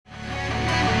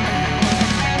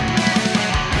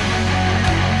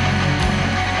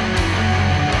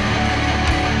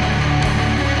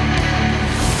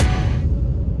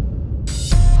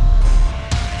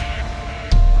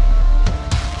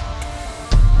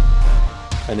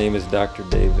My name is Dr.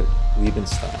 David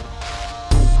Liebenstein.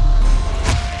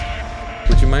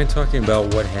 Would you mind talking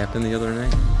about what happened the other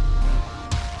night?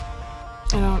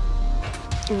 I don't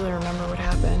really remember what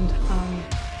happened.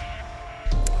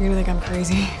 You're gonna think I'm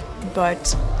crazy,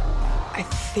 but I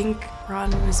think Ron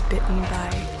was bitten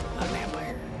by a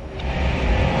vampire.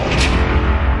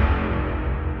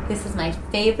 This is my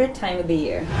favorite time of the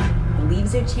year. The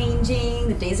leaves are changing,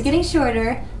 the days are getting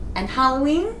shorter, and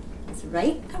Halloween is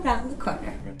right around the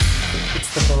corner.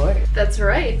 It's the board. That's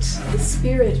right, the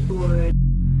spirit board.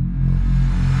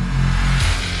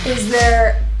 Is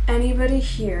there anybody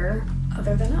here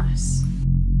other than us?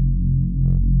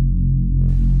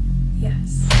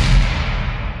 Yes.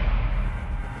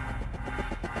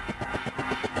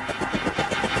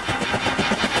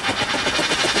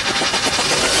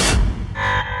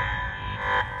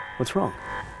 What's wrong?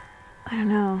 I don't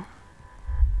know.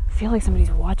 I feel like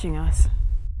somebody's watching us.